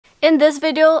In this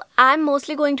video, I'm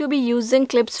mostly going to be using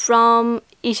clips from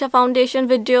Isha Foundation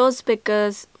videos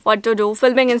because what to do,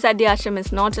 filming inside the ashram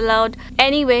is not allowed.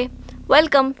 Anyway,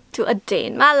 welcome to a day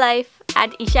in my life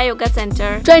at Isha Yoga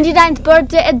Center. 29th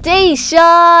birthday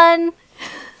edition!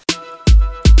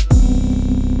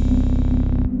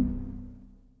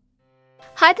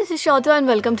 Hi, this is Shato and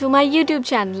welcome to my YouTube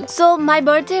channel. So my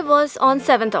birthday was on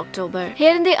 7th October.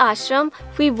 Here in the ashram,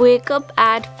 we wake up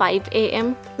at 5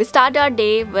 AM. We start our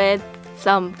day with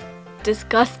some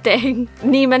disgusting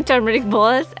neem and turmeric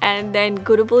balls and then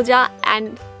Guru Puja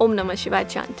and Om Namah Shivaya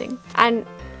chanting. And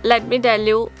let me tell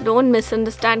you, don't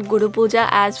misunderstand Guru Puja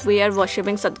as we are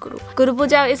worshipping Sadguru. Guru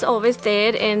Puja is always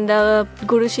there in the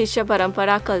Guru Shishya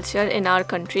Parampara culture in our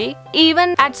country.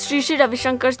 Even at Sri Sri Ravi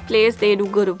Shankar's place, they do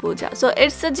Guru Puja. So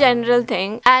it's a general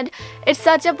thing and it's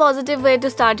such a positive way to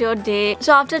start your day.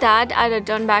 So after that, I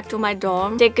return back to my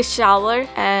dorm, take a shower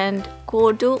and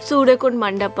go to Suryakund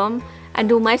Mandapam and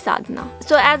do my sadhana.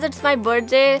 So as it's my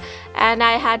birthday and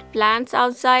I had plans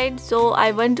outside, so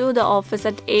I went to the office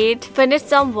at 8, finished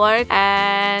some work,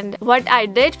 and what I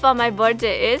did for my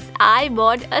birthday is I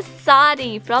bought a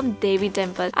sari from Devi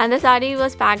temple, and the sari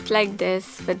was packed like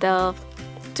this with the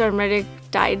turmeric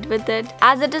tied with it.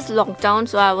 As it is lockdown,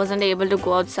 so I wasn't able to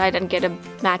go outside and get a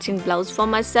matching blouse for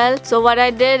myself. So what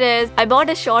I did is I bought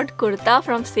a short kurta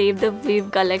from Save the Weave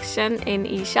collection in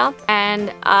Isha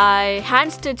and I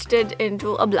hand stitched it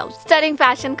into a blouse. Studying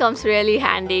fashion comes really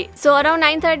handy. So around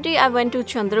 9:30 I went to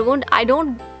Chandragund. I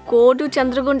don't go to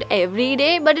Chandragund every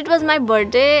day, but it was my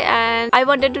birthday and I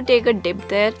wanted to take a dip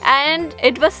there, and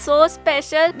it was so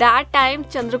special. That time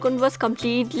Chandragund was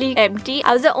completely empty.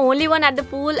 I was the only one at the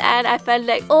pool and I felt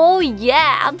like, oh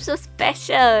yeah, I'm so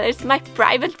special, it's my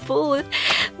private pool.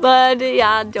 But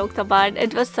yeah, jokes apart,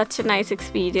 it was such a nice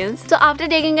experience. So after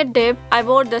taking a dip, I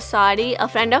wore the sari. A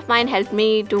friend of mine helped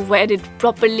me to wear it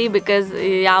properly because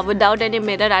yeah, without any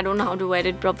mirror I don't know how to wear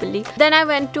it properly. Then I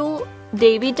went to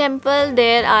Devi temple.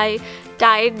 There I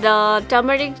tied the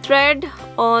turmeric thread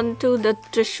onto the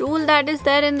trishul that is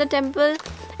there in the temple.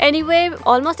 Anyway,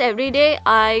 almost every day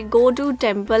I go to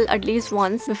temple at least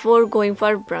once before going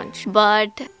for brunch.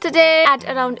 But today at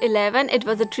around 11, it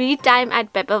was a treat time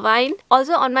at Peppervine.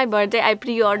 Also on my birthday, I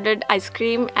pre-ordered ice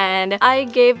cream and I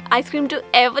gave ice cream to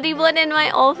everyone in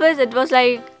my office. It was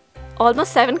like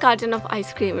almost 7 cartons of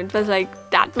ice cream. It was like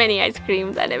that many ice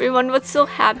creams and everyone was so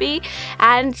happy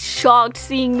and shocked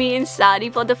seeing me in sari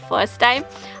for the first time.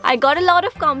 I got a lot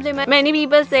of compliments. Many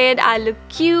people said I look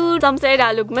cute, some said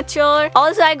I look mature.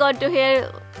 Also I got to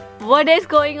hear, what is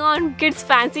going on, kids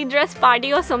fancy dress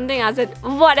party or something? I said,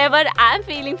 whatever, I'm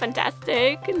feeling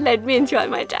fantastic, let me enjoy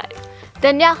my time.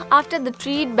 Then yeah, after the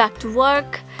treat, back to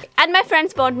work. And my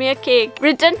friends bought me a cake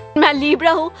written "मैं Libra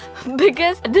हूँ"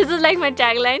 because this is like my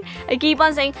tagline. I keep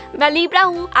on saying "मैं Libra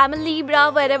हूँ," I'm a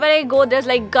Libra. Wherever I go, there's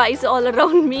like guys all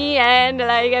around me and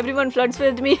like everyone flirts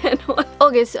with me and all.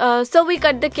 Okay, so we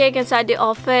cut the cake inside the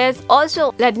office.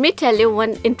 Also, let me tell you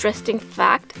one interesting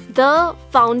fact. The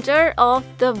founder of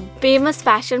the famous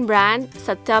fashion brand,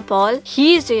 Satya Paul,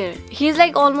 he's here. He's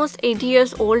like almost 80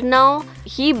 years old now.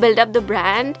 He built up the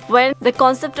brand when the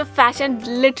concept of fashion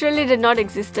literally did not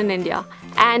exist in India.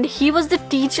 And he was the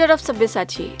teacher of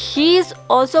Sabyasachi. He is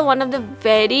also one of the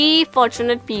very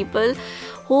fortunate people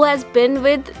who has been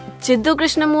with Jiddu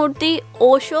Krishnamurti,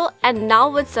 Osho and now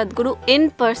with Sadhguru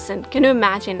in person. Can you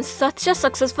imagine? Such a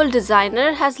successful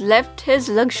designer has left his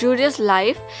luxurious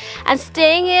life and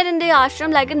staying here in the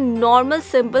ashram like a normal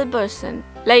simple person.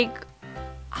 Like,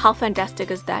 how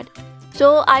fantastic is that?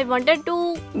 So I wanted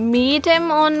to meet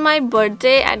him on my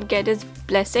birthday and get his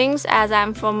blessings as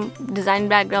I'm from design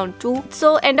background too.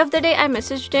 So end of the day I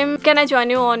messaged him, can I join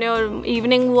you on your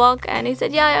evening walk? And he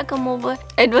said, yeah, come over.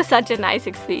 It was such a nice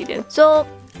experience. So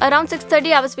around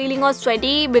 6:30 I was feeling all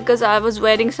sweaty because I was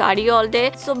wearing sari all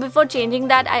day. So before changing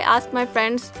that, I asked my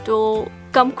friends to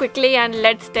come quickly and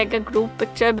let's take a group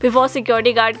picture before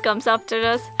security guard comes after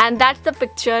us. And that's the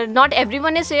picture. Not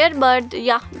everyone is here, but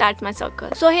yeah, that's my circle.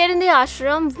 So here in the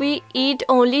ashram, we eat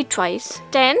only twice.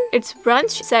 10, it's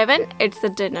brunch. 7, it's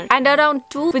the dinner. And around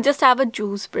 2, we just have a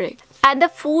juice break. And the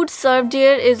food served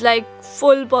here is like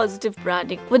full positive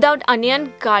branding without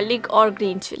onion, garlic or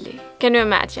green chili. Can you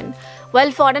imagine?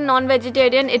 Well, for a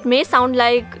non-vegetarian, it may sound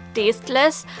like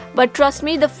tasteless, but trust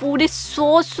me, the food is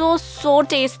so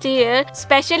tasty here.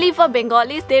 Especially for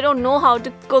Bengalis, they don't know how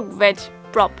to cook veg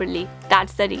properly.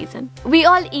 That's the reason. We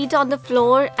all eat on the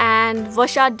floor and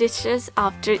wash our dishes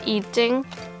after eating.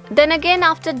 Then again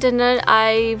after dinner,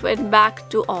 I went back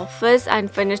to office and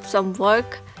finished some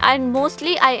work. And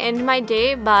mostly I end my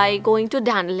day by going to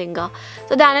Dhanalinga.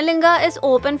 So Dhanalinga is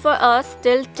open for us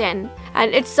till 10.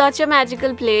 and it's such a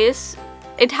magical place.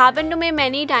 It happened to me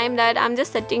many times that I'm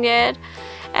just sitting here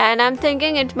and I'm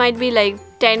thinking it might be like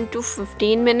 10 to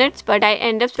 15 minutes, but I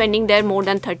end up spending there more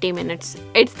than 30 minutes.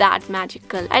 It's that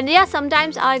magical. And yeah,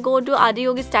 sometimes I go to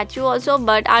Adiyogi statue also,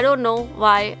 but I don't know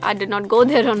why I did not go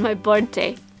there on my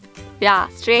birthday. Yeah,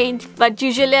 strange, but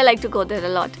usually I like to go there a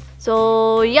lot.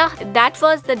 So yeah, that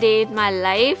was the day in my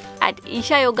life at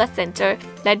Isha Yoga Center.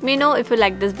 Let me know if you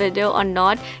like this video or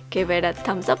not. Give it a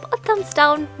thumbs up or thumbs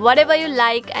down, whatever you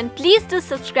like, and please do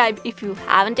subscribe if you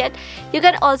haven't yet. You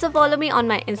can also follow me on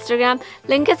my Instagram.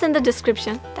 Link is in the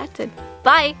description. That's it.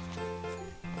 Bye.